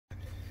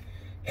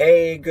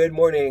Hey, good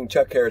morning.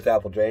 Chuck here with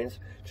Apple Drains.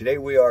 Today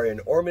we are in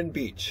Ormond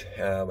Beach,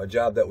 a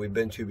job that we've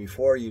been to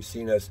before. You've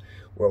seen us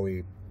where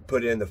we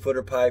put in the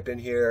footer pipe in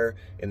here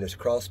in this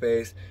crawl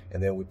space,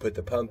 and then we put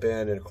the pump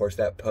in, and of course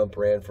that pump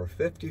ran for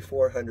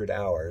 5,400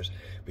 hours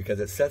because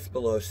it sets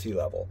below sea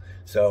level.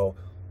 So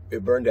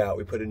it burned out.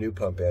 We put a new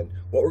pump in.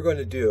 What we're going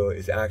to do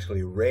is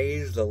actually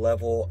raise the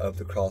level of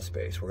the crawl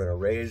space. We're going to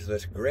raise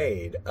this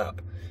grade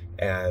up,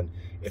 and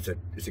it's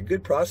a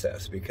good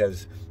process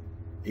because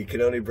you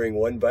can only bring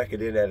one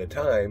bucket in at a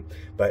time,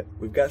 but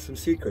we've got some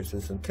secrets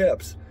and some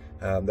tips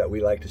that we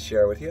like to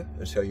share with you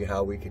and show you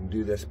how we can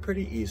do this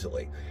pretty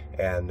easily.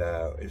 And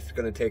it's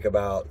going to take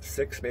about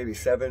 6, maybe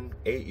 7,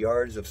 8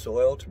 yards of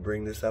soil to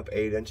bring this up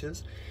 8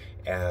 inches.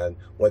 And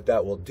what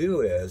that will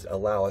do is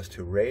allow us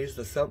to raise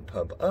the sump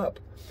pump up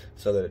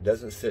so that it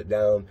doesn't sit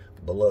down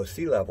below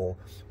sea level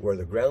where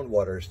the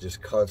groundwater is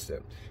just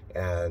constant.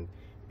 And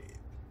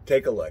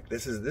take a look.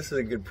 This is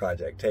a good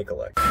project. Take a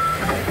look.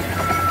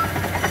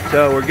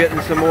 So we're getting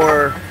some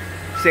more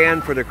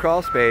sand for the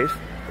crawl space.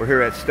 We're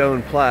here at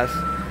Stone Plus.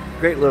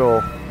 Great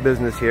little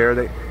business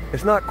here.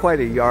 It's not quite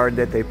a yard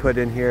that they put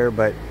in here,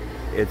 but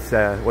it's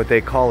what they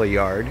call a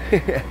yard.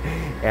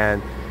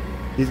 And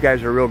these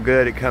guys are real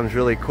good. It comes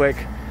really quick.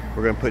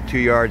 We're going to put 2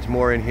 yards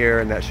more in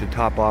here, and that should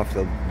top off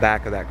the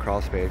back of that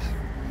crawl space.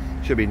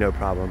 Should be no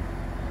problem.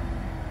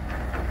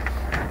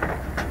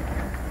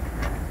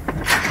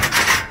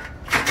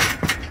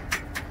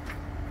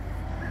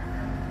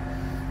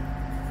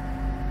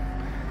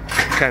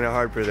 Kind of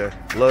hard for the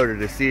loader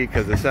to see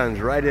because the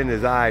sun's right in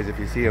his eyes if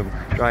you see him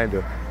trying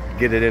to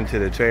get it into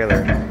the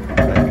trailer.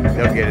 But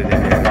he'll get it in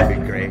there. That'll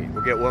be great.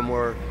 We'll get one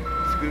more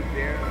scoop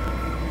there.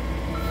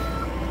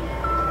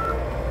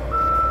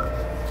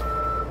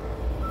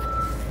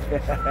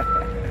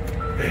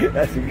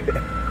 That's good.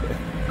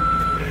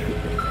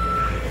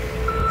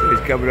 So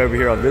he's coming over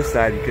here on this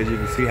side because you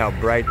can see how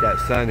bright that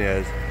sun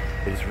is.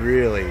 It's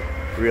really,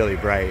 really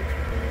bright.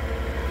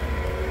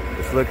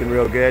 It's looking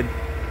real good.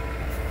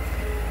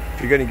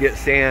 If you're going to get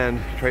sand,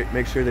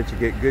 make sure that you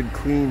get good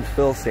clean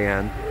fill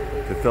sand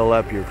to fill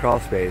up your crawl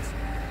space.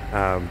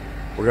 We're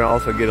going to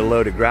also get a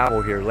load of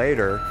gravel here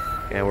later,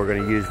 and we're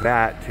going to use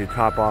that to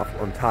top off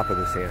on top of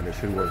the sand. It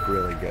should work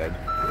really good.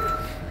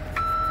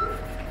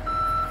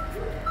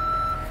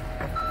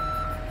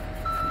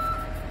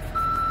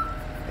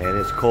 And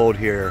it's cold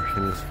here,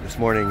 and this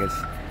morning it's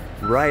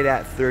right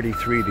at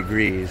 33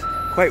 degrees.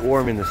 Quite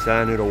warm in the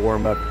sun. It'll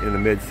warm up in the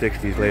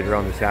mid-60s later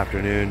on this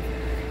afternoon.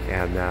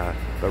 And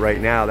but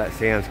right now that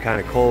sand's kind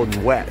of cold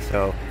and wet,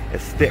 so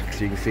it sticks.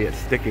 You can see it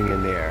sticking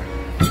in the air.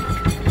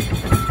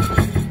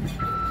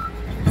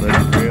 Looks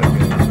real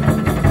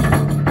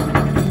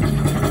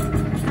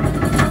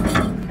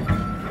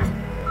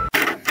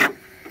good.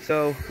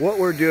 So what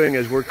we're doing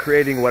is we're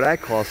creating what I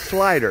call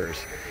sliders,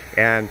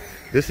 and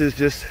this is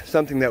just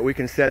something that we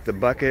can set the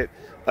bucket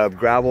of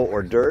gravel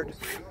or dirt,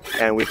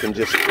 and we can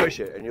just push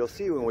it, and you'll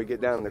see when we get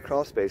down in the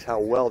crawl space how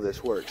well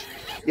this works.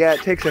 Yeah,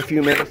 it takes a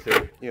few minutes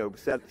to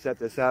set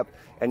this up,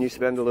 and you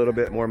spend a little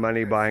bit more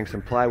money buying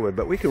some plywood,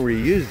 but we can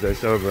reuse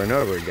this over and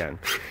over again.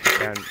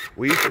 And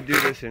we used to do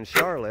this in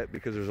Charlotte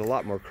because there's a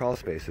lot more crawl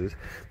spaces,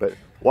 but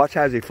watch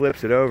as he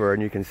flips it over,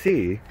 and you can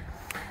see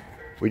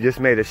we just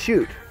made a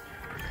chute,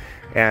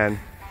 and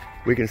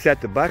we can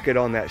set the bucket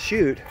on that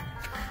chute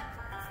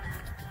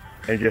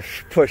and just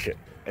push it,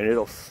 and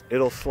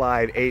it'll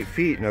slide 8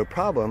 feet, no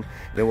problem.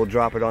 Then we'll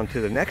drop it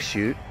onto the next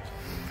chute,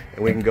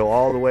 and we can go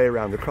all the way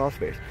around the crawl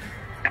space.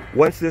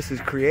 Once this is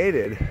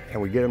created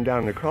and we get them down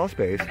in the crawl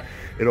space,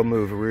 it'll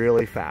move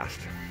really fast.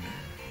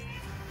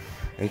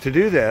 And to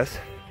do this,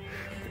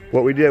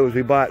 what we did was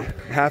we bought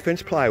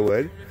 1/2-inch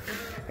plywood,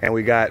 and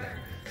we got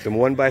some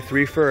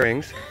 1x3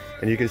 furrings,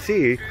 and you can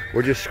see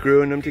we're just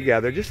screwing them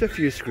together, just a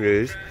few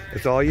screws.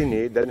 That's all you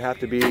need. Doesn't have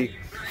to be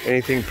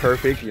anything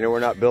perfect. We're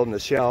not building a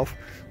shelf.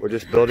 We're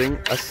just building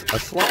a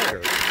slider.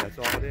 That's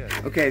all it is.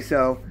 Okay,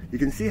 so you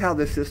can see how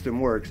this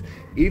system works.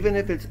 Even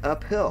if it's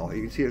uphill,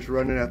 you can see it's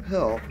running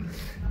uphill.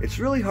 It's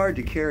really hard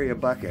to carry a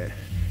bucket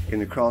in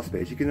the crawl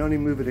space. You can only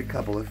move it a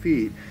couple of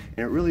feet,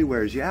 and it really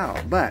wears you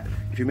out. But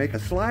if you make a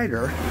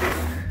slider,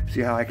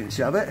 see how I can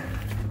shove it?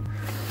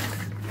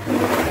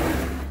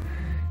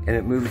 And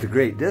it moves a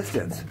great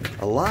distance.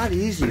 A lot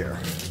easier.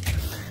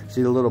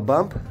 See the little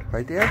bump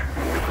right there?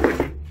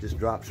 Just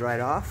drops right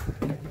off.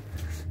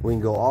 We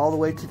can go all the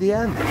way to the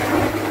end.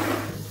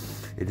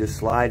 It just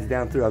slides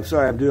down through. I'm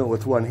sorry I'm doing it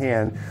with one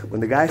hand. When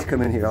the guys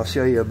come in here, I'll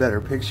show you a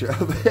better picture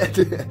of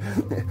it.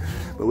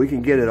 But we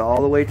can get it all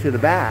the way to the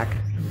back,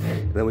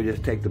 and then we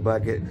just take the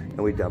bucket and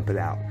we dump it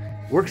out.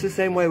 Works the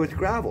same way with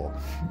gravel.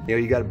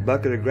 You got a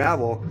bucket of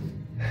gravel.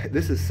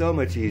 This is so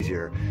much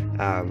easier.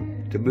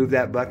 To move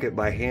that bucket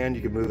by hand,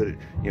 you can move it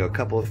a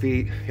couple of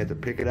feet. You have to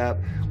pick it up.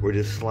 We're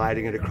just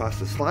sliding it across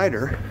the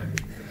slider.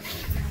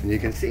 And you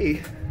can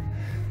see,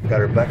 got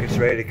our buckets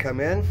ready to come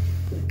in.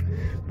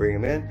 Bring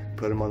them in,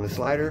 put them on the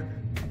slider,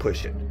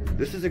 push it.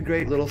 This is a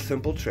great little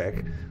simple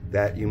trick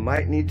that you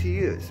might need to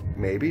use.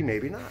 Maybe,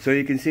 maybe not. So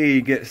you can see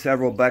you get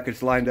several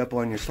buckets lined up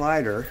on your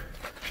slider,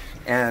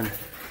 and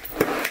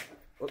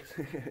whoops,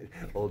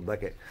 old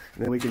bucket.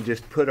 And then we can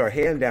just put our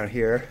hand down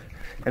here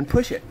and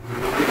push it.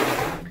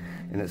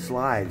 And it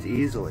slides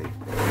easily.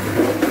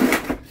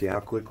 See how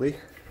quickly?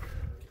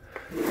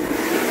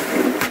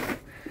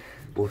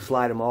 We'll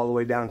slide them all the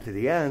way down to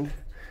the end,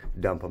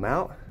 dump them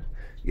out,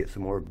 get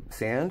some more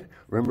sand.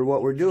 Remember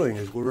what we're doing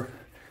is we're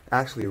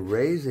actually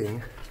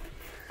raising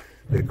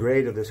the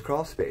grade of this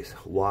crawl space.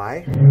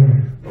 Why?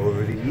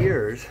 Over the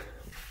years,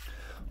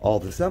 all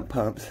the sump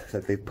pumps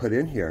that they've put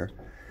in here,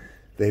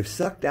 they've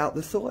sucked out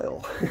the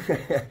soil.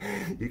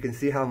 You can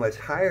see how much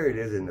higher it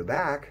is in the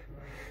back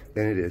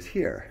than it is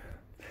here.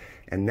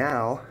 And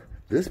now,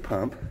 this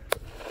pump,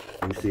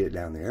 you see it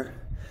down there,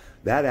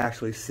 that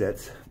actually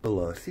sits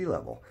below sea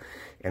level.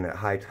 And at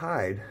high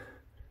tide,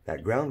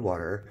 that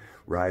groundwater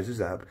rises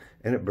up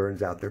and it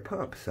burns out their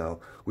pump. So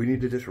we need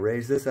to just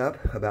raise this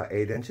up about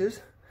 8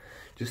 inches,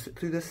 just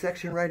through this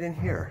section right in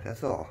here,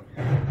 that's all.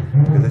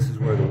 And this is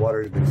where the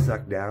water has been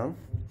sucked down.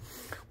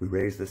 We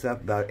raise this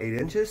up about 8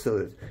 inches so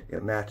that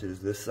it matches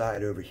this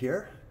side over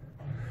here.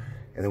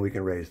 And then we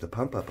can raise the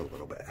pump up a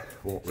little bit.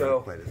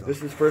 So this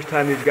is the first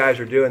time these guys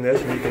are doing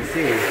this, and you can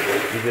see,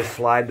 you just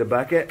slide the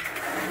bucket.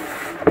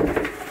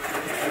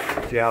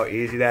 See how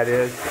easy that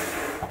is?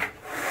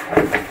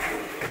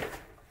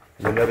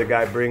 And another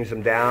guy brings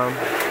them down.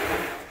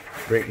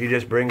 He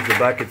just brings the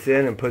buckets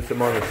in and puts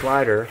them on the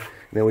slider, and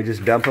then we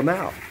just dump them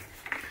out.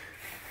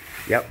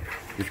 Yep,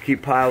 just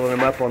keep piling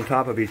them up on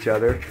top of each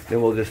other.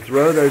 Then we'll just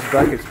throw those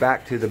buckets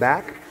back to the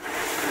back.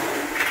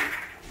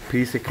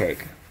 Piece of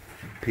cake.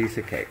 Piece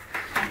of cake.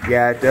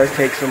 Yeah, it does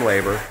take some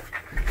labor,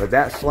 but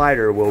that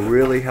slider will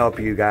really help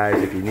you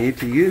guys if you need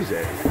to use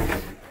it.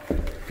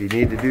 If you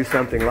need to do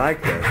something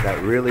like this, that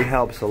really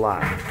helps a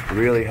lot.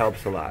 Really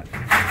helps a lot.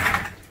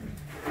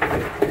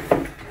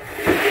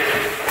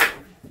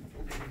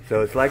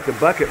 So it's like the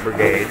bucket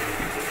brigade.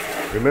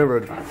 Remember,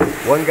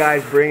 one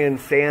guy's bringing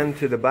sand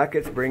to the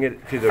buckets, bring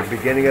it to the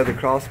beginning of the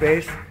crawl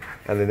space,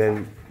 and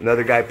then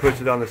another guy puts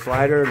it on the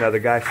slider, another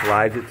guy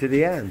slides it to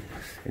the end.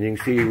 And you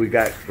can see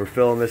we're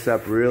filling this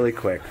up really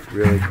quick,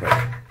 really quick.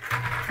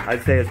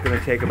 I'd say it's going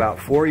to take about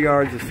 4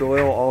 yards of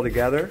soil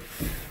altogether.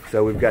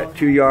 So we've got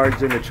 2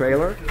 yards in the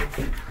trailer,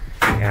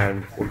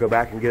 and we'll go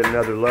back and get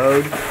another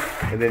load.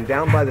 And then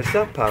down by the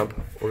sump pump,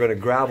 we're going to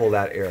gravel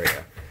that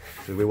area.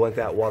 So we want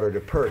that water to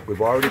perk.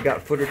 We've already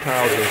got footer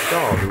tiles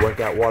installed. We want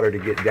that water to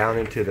get down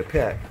into the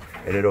pit,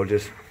 and it'll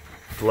just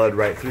flood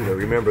right through there.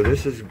 Remember,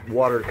 this is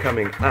water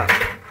coming up,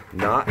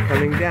 not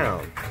coming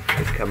down.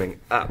 It's coming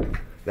up.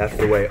 That's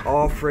the way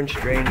all French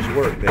drains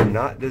work. They're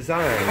not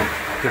designed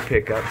to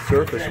pick up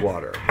surface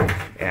water.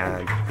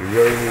 And you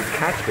really need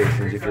catch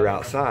basins if you're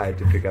outside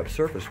to pick up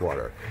surface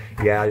water.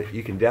 Yeah,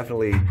 you can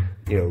definitely,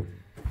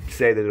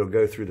 say that it'll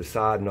go through the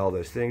sod and all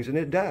those things, and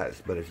it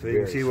does, but it's very slow.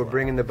 You can see we're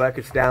bringing the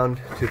buckets down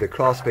to the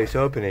crawl space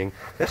opening.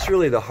 That's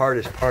really the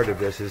hardest part of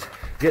this, is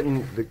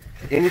getting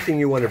anything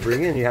you want to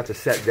bring in, you have to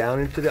set down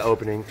into the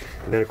opening,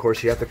 and then of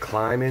course you have to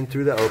climb in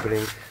through the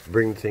opening,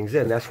 bring things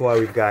in. That's why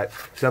we've got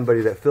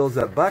somebody that fills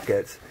up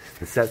buckets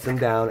and sets them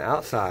down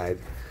outside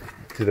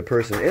to the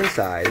person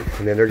inside,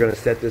 and then they're going to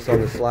set this on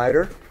the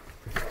slider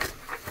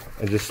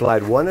and just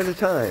slide one at a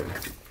time.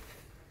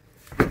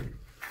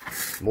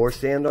 More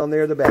sand on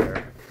there, the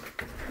better.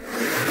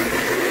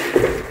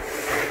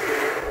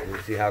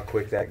 See how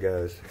quick that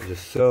goes. It's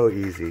just so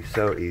easy,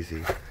 so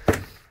easy.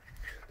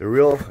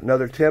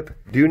 Another tip,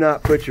 do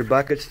not put your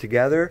buckets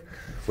together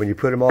when you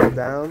put them all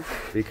down,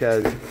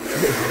 because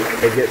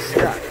they get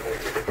stuck.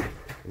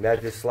 And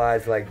that just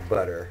slides like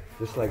butter,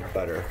 just like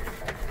butter.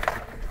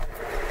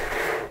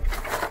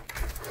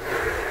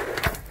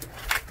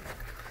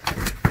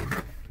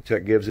 So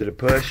it gives it a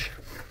push.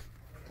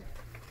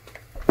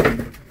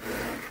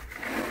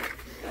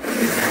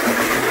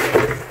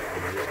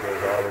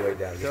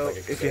 So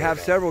if you have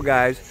several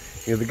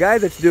guys, the guy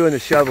that's doing the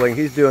shoveling,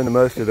 he's doing the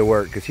most of the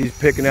work, because he's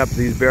picking up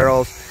these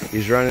barrels,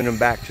 he's running them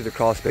back to the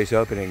crawl space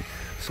opening.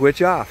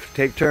 Switch off,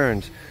 take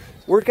turns,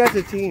 work as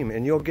a team,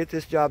 and you'll get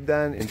this job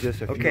done in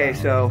just a few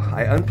hours. So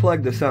I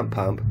unplugged the sump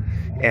pump,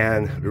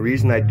 and the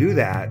reason I do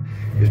that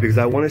is because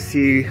I want to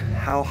see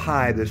how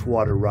high this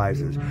water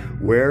rises.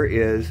 Where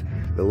is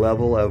the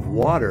level of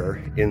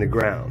water in the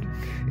ground?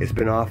 It's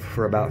been off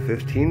for about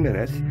 15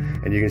 minutes,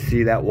 and you can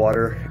see that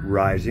water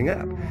rising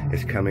up.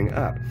 It's coming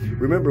up.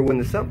 Remember, when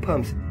the sump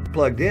pump's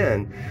plugged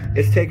in,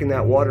 it's taking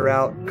that water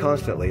out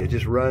constantly. It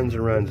just runs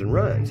and runs and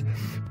runs,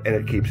 and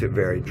it keeps it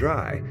very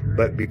dry.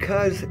 But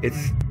because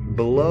it's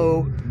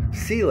below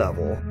sea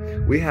level,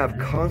 we have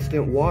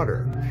constant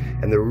water.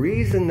 And the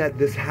reason that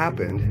this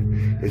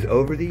happened is,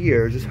 over the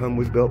years, this home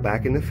was built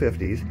back in the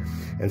 50s,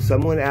 and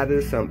someone added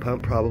a sump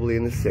pump probably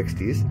in the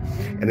 60s,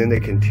 and then they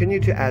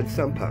continued to add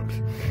sump pumps.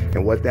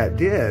 And what that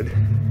did,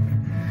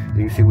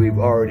 you can see we've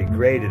already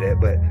graded it,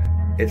 but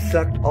it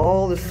sucked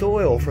all the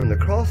soil from the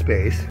crawl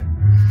space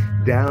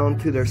down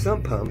to their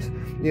sump pumps.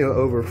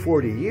 Over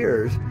 40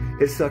 years,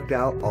 it sucked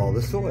out all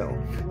the soil.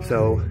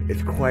 So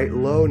it's quite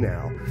low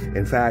now.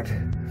 In fact,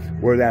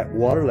 where that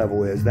water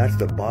level is, that's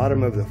the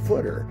bottom of the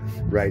footer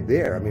right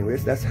there. I mean,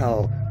 that's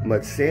how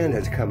much sand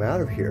has come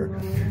out of here.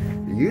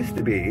 It used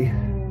to be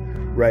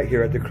right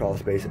here at the crawl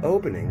space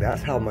opening.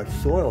 That's how much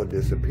soil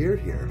disappeared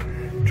here.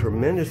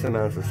 Tremendous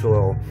amounts of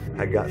soil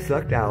had got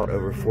sucked out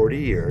over 40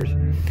 years.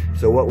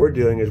 So what we're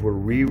doing is we're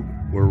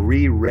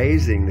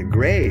re-raising the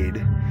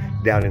grade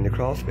down in the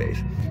crawl space.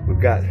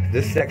 We've got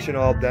this section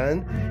all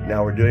done.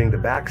 Now we're doing the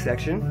back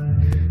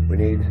section. We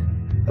need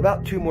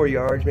about 2 more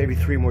yards, maybe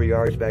 3 more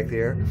yards back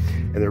there.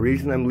 And the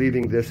reason I'm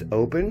leaving this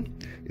open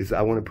is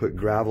I want to put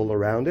gravel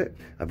around it.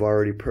 I've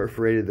already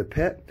perforated the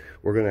pit.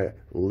 We're going to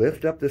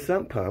lift up the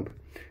sump pump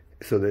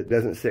so that it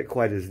doesn't sit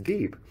quite as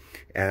deep.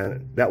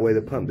 And that way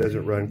the pump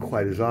doesn't run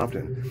quite as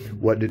often.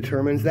 What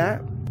determines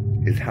that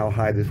is how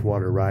high this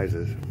water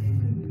rises.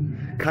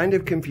 Kind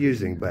of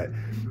confusing, but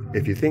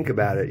if you think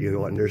about it,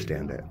 you'll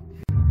understand it.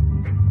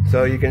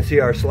 So you can see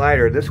our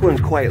slider. This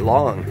one's quite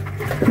long.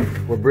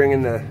 We're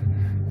bringing the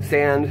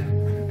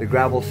sand, the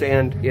gravel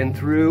sand in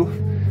through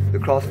the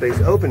crawl space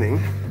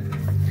opening.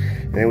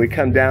 And then we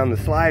come down the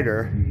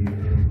slider,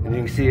 and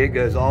you can see it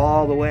goes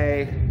all the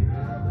way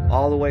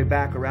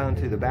back around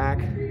to the back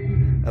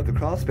of the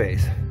crawl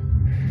space.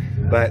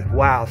 But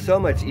wow, so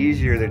much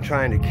easier than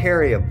trying to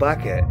carry a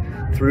bucket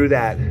through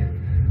that.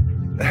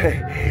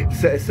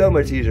 so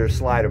much easier to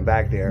slide them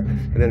back there.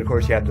 And then of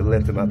course you have to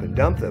lift them up and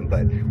dump them.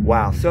 But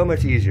wow, so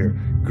much easier.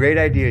 Great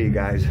idea, you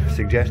guys.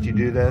 Suggest you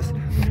do this.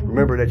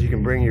 Remember that you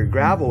can bring your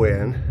gravel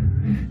in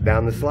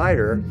down the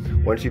slider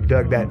once you've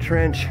dug that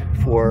trench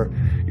for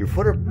your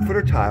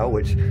footer tile,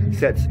 which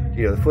sets,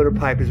 you know, the footer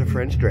pipe is a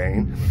French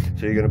drain.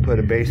 So you're going to put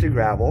a base of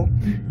gravel,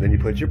 then you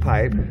put your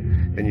pipe,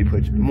 then you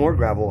put more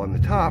gravel on the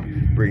top,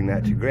 bring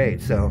that to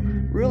grade. So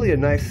really a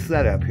nice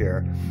setup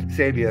here.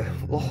 Save you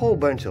a whole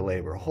bunch of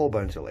labor,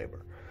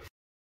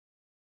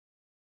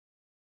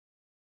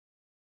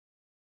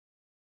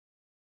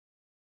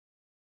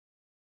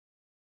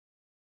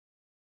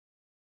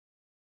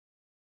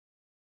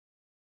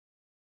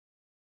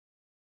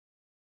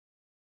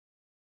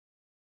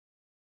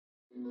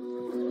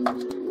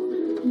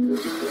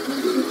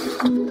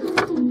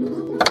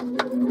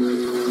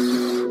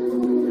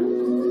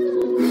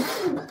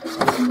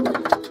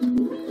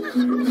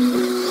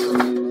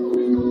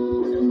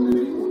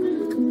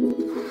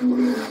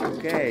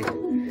 Okay,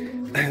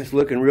 it's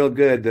looking real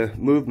good. The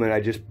movement, I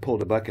just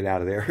pulled a bucket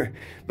out of there,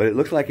 but it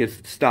looks like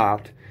it's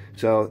stopped.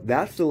 So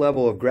that's the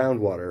level of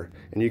groundwater,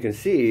 and you can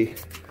see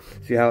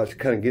how it's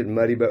kind of getting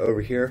muddy, but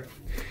over here,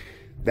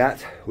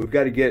 we've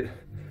got to get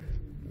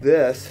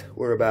this.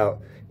 We're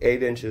about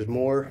 8 inches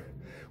more.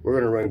 We're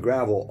going to run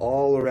gravel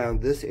all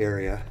around this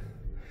area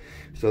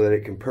so that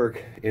it can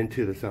perk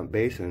into the sump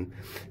basin,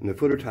 and the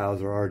footer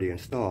tiles are already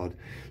installed.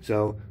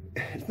 So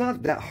it's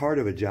not that hard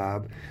of a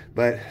job,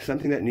 but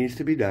something that needs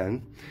to be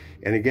done.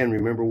 And again,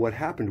 remember what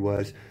happened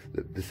was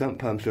the sump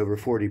pumps over a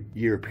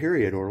 40-year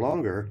period or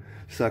longer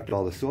sucked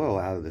all the soil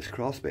out of this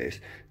crawl space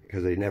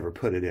because they never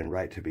put it in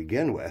right to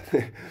begin with.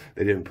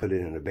 They didn't put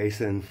it in a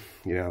basin,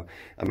 you know.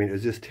 I mean, it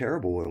was just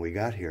terrible when we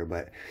got here,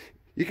 but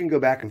you can go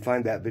back and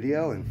find that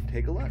video and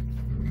take a look.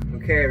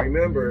 Okay,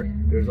 remember,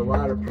 there's a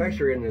lot of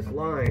pressure in this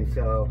line,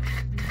 so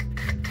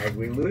as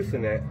we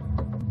loosen it,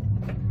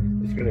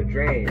 it's going to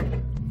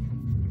drain.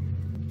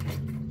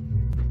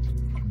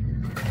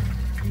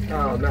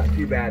 Oh, not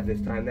too bad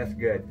this time. That's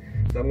good.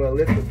 So I'm going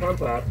to lift the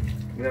pump up,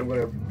 and I'm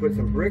going to put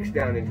some bricks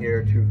down in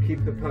here to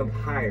keep the pump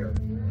higher.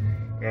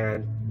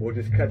 And we'll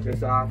just cut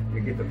this off to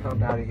get the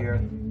pump out of here.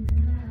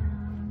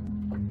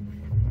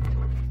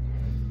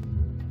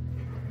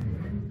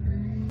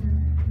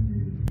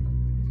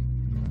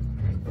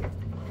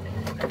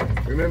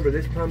 Remember,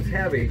 this pump's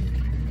heavy.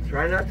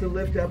 Try not to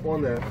lift up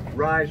on the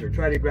rise or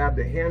try to grab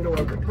the handle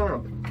of the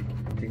pump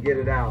to get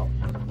it out.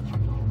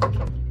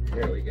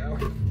 There we go.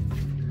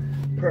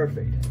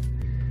 Perfect.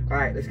 All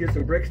right, let's get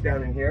some bricks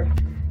down in here.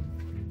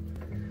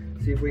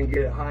 See if we can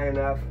get it high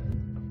enough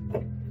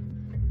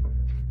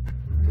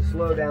to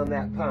slow down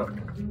that pump.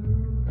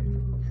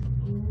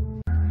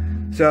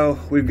 So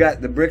we've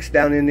got the bricks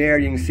down in there.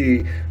 You can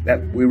see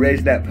that we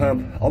raised that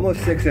pump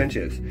almost 6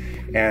 inches.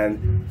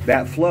 And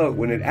that float,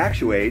 when it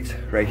actuates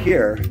right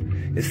here,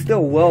 is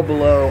still well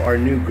below our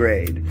new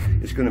grade.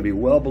 It's going to be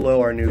well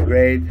below our new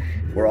grade.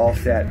 We're all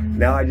set.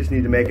 Now I just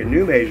need to make a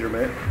new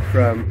measurement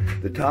from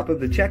the top of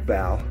the check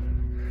valve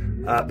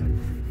up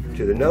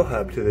to the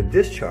no-hub to the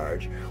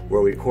discharge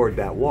where we cord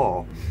that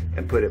wall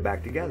and put it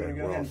back together. We're going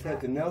to go ahead and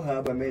set the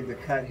no-hub. I made the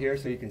cut here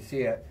so you can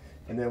see it.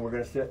 And then we're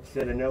going to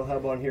set a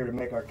no-hub on here to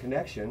make our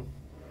connection.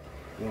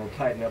 And we'll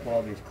tighten up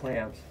all these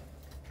clamps.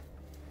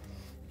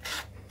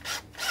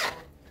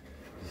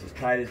 It's as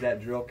tight as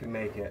that drill can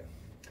make it.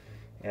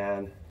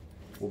 And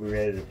we'll be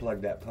ready to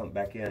plug that pump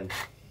back in.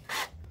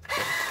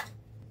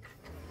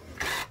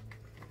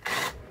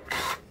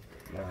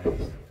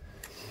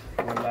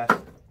 Nice.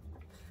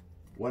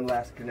 One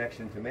last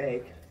connection to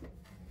make.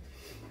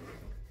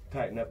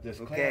 Tighten up this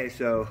clamp. Okay,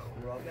 so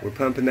we're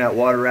pumping that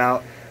water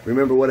out.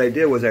 Remember what I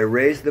did was I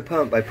raised the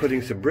pump by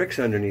putting some bricks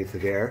underneath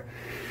it there.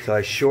 So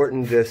I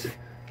shortened this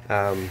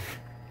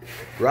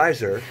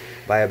riser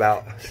by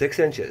about 6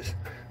 inches.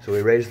 So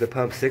we raised the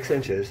pump 6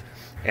 inches,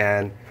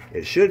 and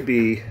it should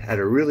be at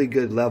a really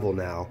good level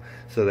now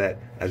so that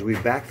as we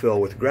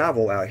backfill with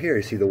gravel out here,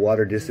 you see the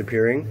water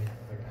disappearing.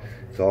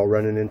 It's all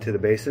running into the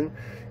basin.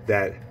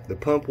 That the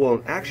pump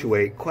won't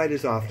actuate quite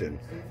as often,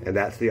 and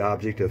that's the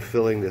object of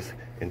filling this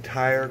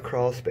entire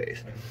crawl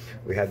space.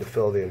 We had to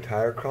fill the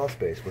entire crawl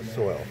space with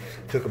soil.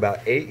 Took about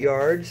 8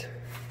 yards.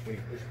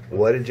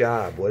 What a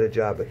job, what a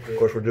job. But of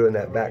course we're doing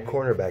that back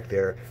corner back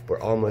there.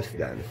 We're almost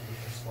done.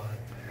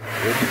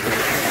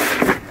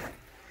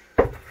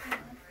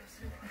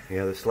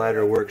 Yeah, the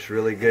slider works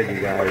really good,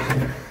 you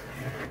guys.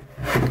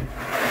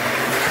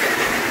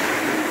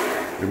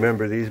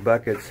 Remember, these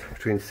buckets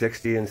between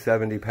 60 and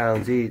 70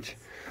 pounds each.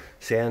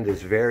 Sand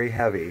is very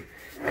heavy,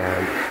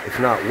 and it's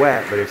not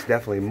wet, but it's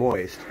definitely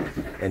moist.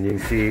 And you can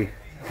see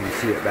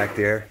it back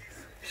there.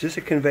 It's just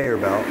a conveyor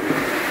belt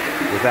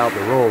without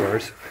the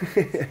rollers,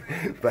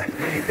 but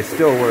it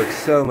still works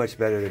so much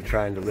better than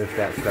trying to lift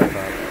that stuff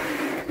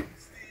up.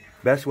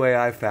 Best way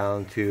I've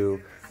found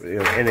to,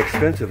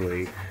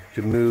 inexpensively,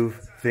 to move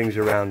things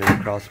around in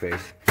the crawl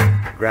space,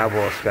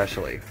 gravel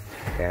especially.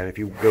 And if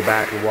you go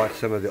back and watch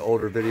some of the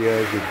older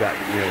videos, we've got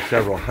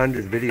several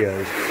hundred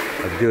videos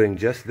of doing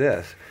just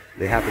this.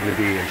 They happen to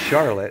be in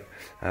Charlotte.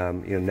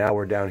 Now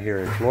we're down here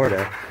in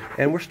Florida,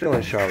 and we're still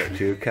in Charlotte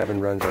too. Kevin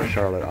runs our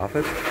Charlotte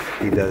office.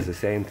 He does the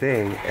same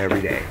thing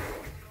every day.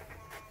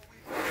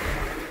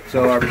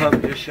 So our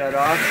pump just shut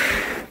off,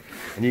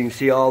 and you can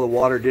see all the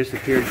water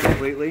disappeared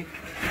completely.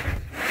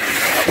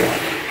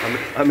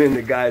 I'm in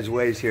the guy's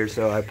ways here,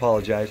 so I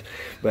apologize.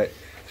 But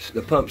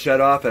the pump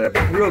shut off at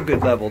a real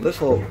good level.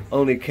 This will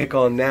only kick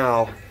on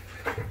now,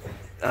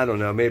 I don't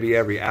know, maybe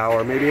every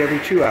hour, maybe every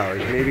 2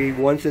 hours, maybe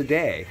once a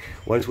day.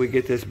 Once we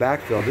get this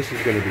backfill, this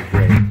is going to be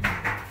great.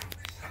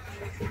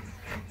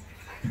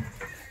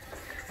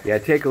 Yeah,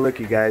 take a look,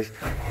 you guys.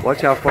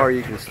 Watch how far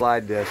you can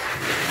slide this.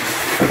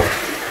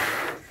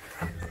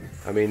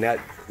 I mean, that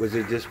was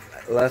just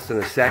less than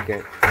a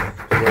second,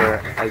 where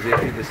as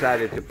if you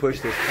decided to push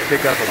this,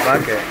 pick up a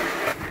bucket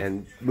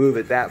and move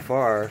it that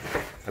far.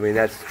 I mean,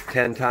 that's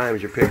 10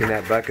 times you're picking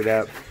that bucket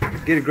up.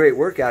 Get a great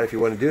workout if you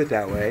want to do it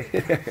that way.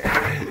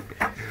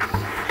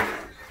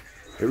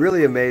 It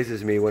really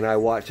amazes me when I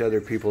watch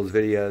other people's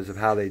videos of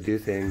how they do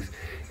things,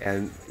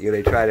 and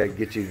they try to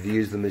get you to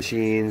use the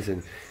machines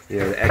and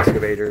the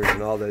excavators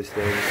and all those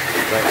things.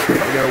 But you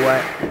know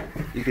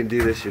what? You can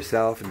do this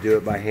yourself and do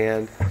it by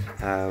hand.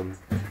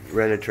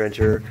 Rent a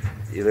trencher.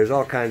 There's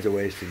all kinds of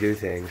ways to do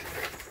things,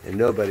 and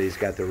nobody's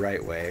got the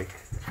right way.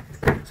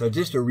 So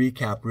just to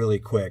recap really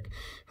quick,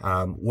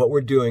 what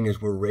we're doing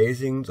is we're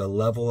raising the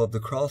level of the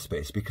crawl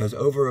space, because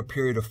over a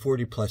period of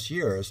 40 plus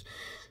years,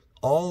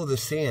 all of the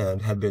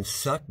sand had been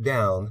sucked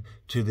down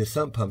to the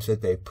sump pumps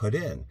that they put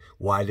in.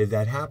 Why did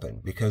that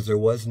happen? Because there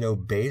was no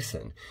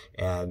basin,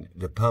 and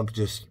the pump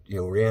just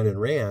ran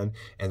and ran,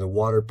 and the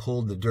water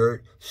pulled the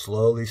dirt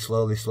slowly,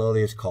 slowly,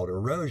 slowly. It's called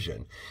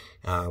erosion.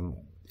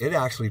 It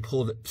actually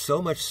pulled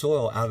so much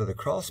soil out of the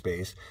crawl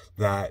space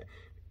that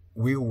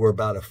we were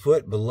about a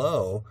foot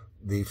below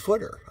the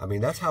footer. I mean,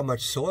 that's how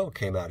much soil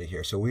came out of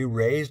here. So we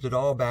raised it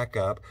all back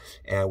up,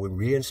 and we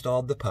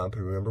reinstalled the pump.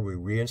 And remember, we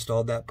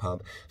reinstalled that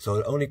pump. So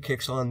it only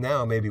kicks on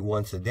now maybe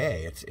once a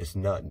day. It's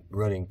not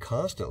running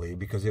constantly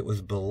because it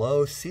was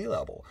below sea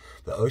level.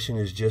 The ocean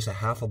is just a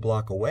half a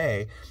block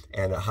away,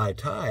 and at high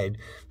tide,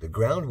 the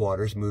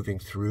groundwater's moving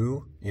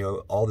through,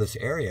 all this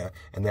area,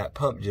 and that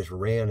pump just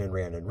ran and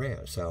ran and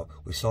ran. So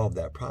we solved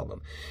that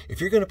problem. If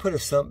you're going to put a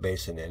sump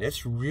basin in,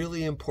 it's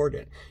really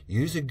important.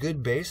 Use a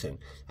good basin.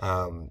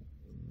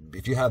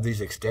 If you have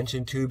these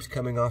extension tubes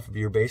coming off of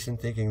your basin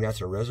thinking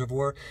that's a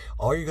reservoir,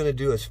 all you're going to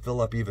do is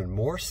fill up even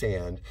more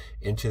sand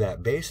into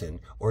that basin,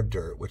 or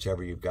dirt,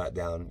 whichever you've got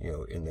down,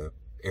 in the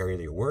area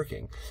that you're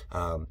working.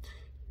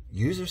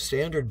 Use a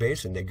standard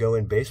basin. They go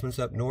in basements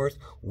up north.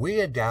 We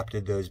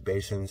adapted those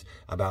basins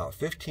about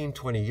 15,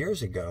 20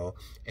 years ago,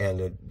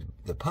 and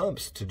the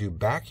pumps to do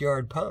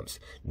backyard pumps.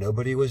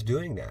 Nobody was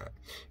doing that.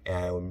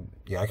 And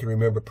I can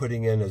remember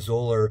putting in a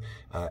Zoller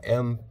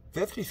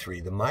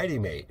M53, the Mighty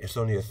Mate. It's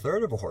only a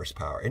third of a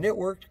horsepower, and it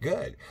worked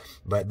good.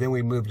 But then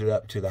we moved it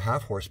up to the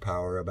half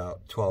horsepower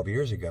about 12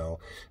 years ago.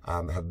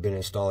 Have been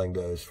installing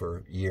those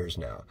for years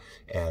now,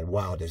 and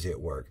wow, does it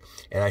work.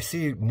 And I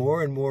see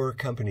more and more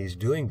companies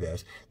doing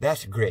this.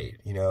 That's great.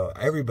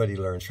 Everybody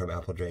learns from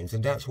apple drains,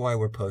 and that's why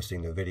we're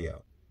posting the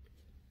video.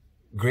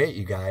 Great,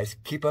 you guys.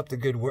 Keep up the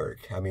good work.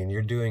 I mean,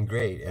 you're doing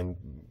great, and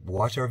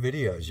watch our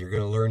videos. You're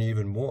going to learn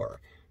even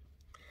more.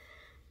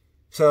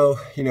 So,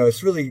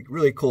 it's really,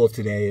 really cool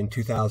today in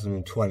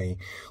 2020.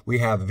 We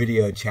have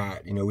video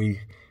chat.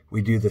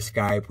 We do the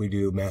Skype, we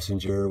do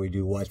Messenger, we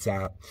do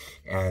WhatsApp.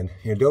 And,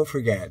 don't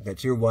forget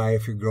that your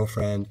wife, your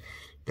girlfriend,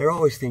 they're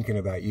always thinking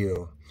about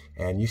you.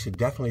 And you should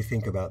definitely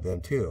think about them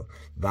too.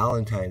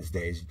 Valentine's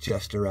Day is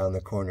just around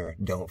the corner.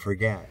 Don't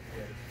forget.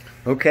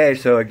 Okay,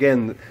 so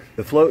again,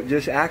 the float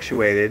just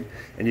actuated,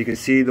 and you can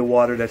see the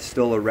water that's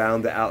still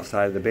around the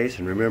outside of the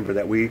basin. Remember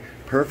that we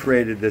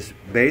perforated this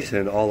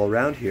basin all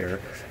around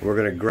here. We're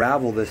going to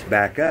gravel this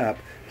back up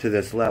to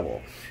this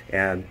level.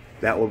 And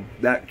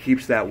that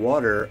keeps that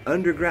water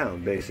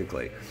underground,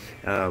 basically.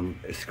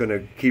 It's going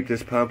to keep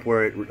this pump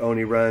where it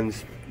only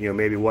runs,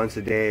 maybe once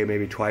a day,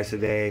 maybe twice a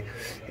day.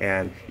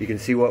 And you can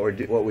see what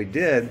we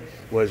did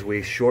was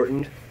we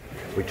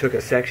took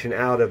a section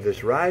out of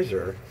this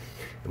riser,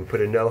 and we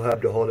put a no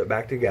hub to hold it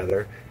back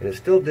together, and it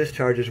still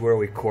discharges where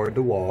we cored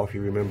the wall. If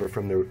you remember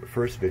from the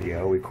first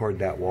video, we cored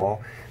that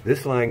wall.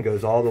 This line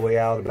goes all the way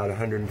out about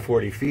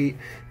 140 feet,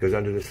 goes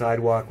under the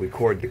sidewalk. We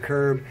cored the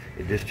curb.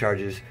 It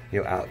discharges,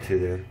 out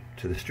to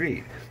the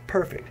street.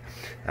 Perfect.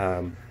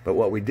 But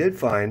what we did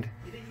find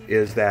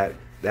is that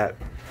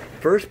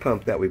first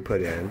pump that we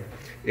put in,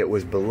 it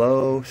was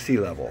below sea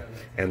level,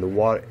 and the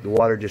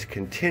water just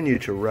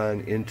continued to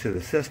run into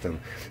the system.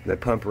 The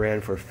pump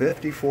ran for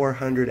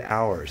 5,400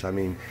 hours. I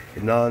mean,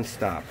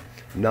 non-stop.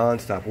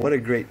 What a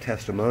great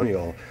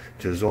testimonial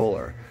to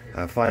Zoller.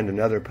 Find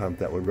another pump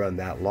that would run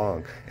that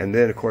long. And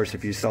then, of course,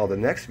 if you saw the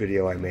next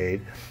video I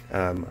made,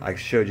 I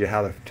showed you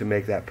how to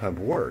make that pump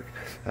work.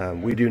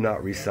 We do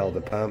not resell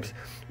the pumps.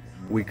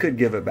 We could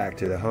give it back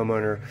to the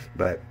homeowner,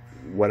 but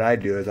what I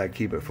do is I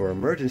keep it for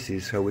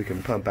emergencies so we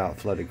can pump out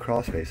flooded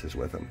crawl spaces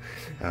with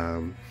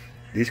them.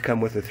 These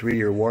come with a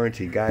 3-year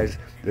warranty. Guys,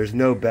 there's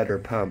no better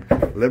pump.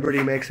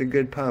 Liberty makes a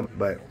good pump,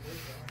 but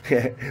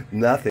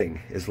nothing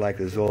is like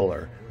the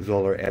Zoller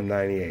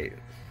M98.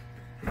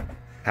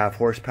 Half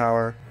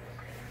horsepower,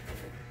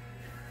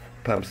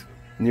 pumps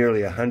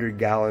nearly 100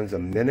 gallons a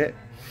minute,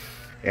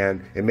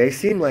 and it may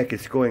seem like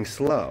it's going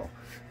slow,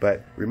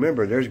 but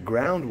remember, there's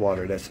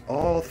groundwater that's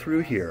all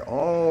through here,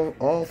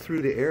 all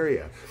through the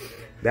area.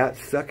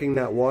 That's sucking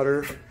that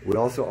water. We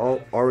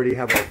also already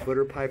have our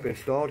footer pipe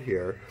installed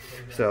here,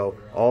 so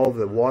all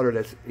the water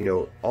that's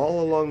all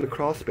along the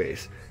crawl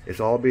space is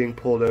all being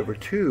pulled over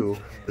to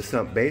the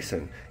sump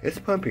basin. It's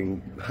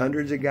pumping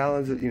hundreds of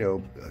gallons.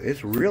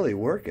 It's really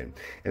working,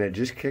 and it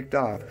just kicked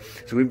off.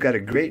 So we've got a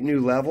great new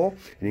level,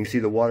 and you can see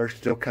the water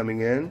still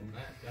coming in.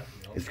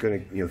 It's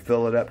going to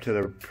fill it up to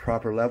the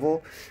proper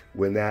level.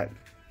 When that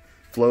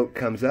float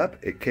comes up,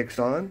 it kicks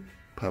on,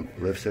 pump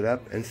lifts it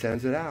up and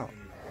sends it out.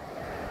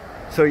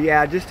 So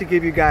yeah, just to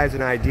give you guys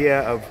an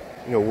idea of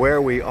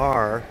where we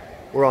are,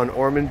 we're on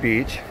Ormond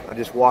Beach. I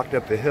just walked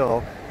up the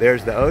hill.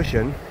 There's the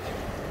ocean,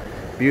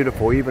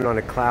 beautiful even on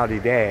a cloudy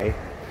day.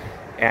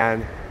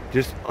 And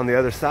just on the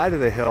other side of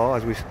the hill,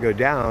 as we go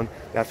down,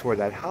 that's where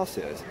that house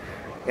is.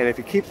 And if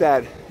you keep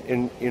that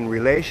in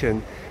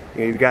relation,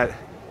 you've got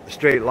a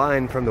straight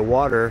line from the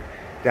water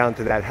down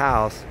to that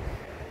house.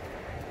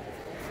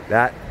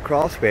 That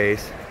crawl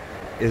space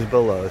is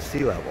below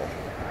sea level.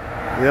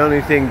 The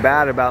only thing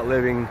bad about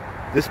living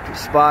this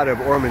spot of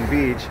Ormond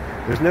Beach,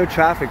 there's no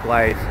traffic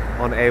lights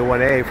on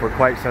A1A for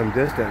quite some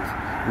distance.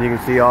 And you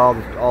can see all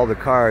the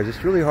cars.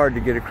 It's really hard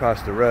to get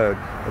across the road.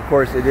 Of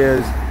course, it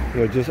is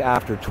just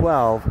after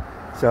 12,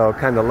 so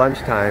kind of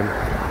lunchtime.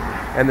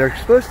 And they're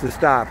supposed to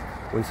stop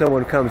when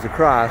someone comes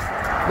across,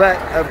 but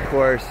of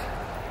course,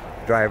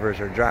 drivers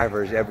are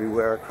drivers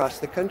everywhere across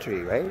the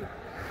country, right?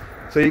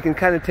 So you can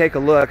kind of take a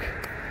look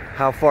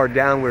how far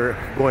down we're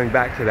going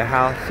back to the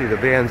house. See the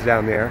vans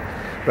down there.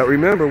 But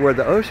remember where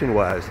the ocean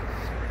was.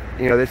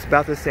 It's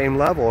about the same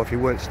level. If you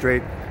went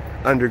straight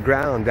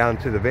underground down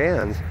to the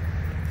vans,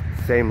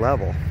 same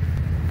level.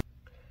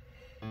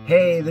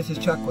 Hey, this is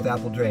Chuck with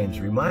Apple Drains,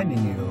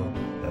 reminding you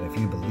that if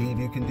you believe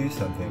you can do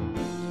something,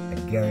 I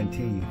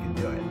guarantee you can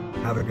do it.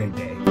 Have a great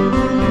day.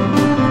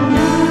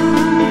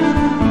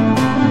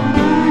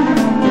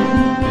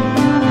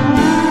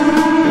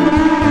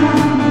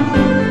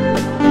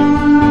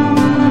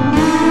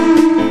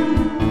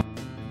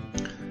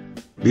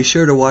 Be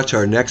sure to watch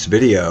our next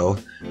video,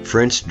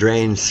 French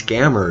Drain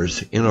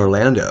Scammers in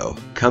Orlando,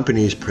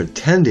 companies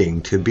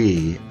pretending to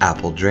be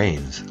Apple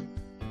Drains.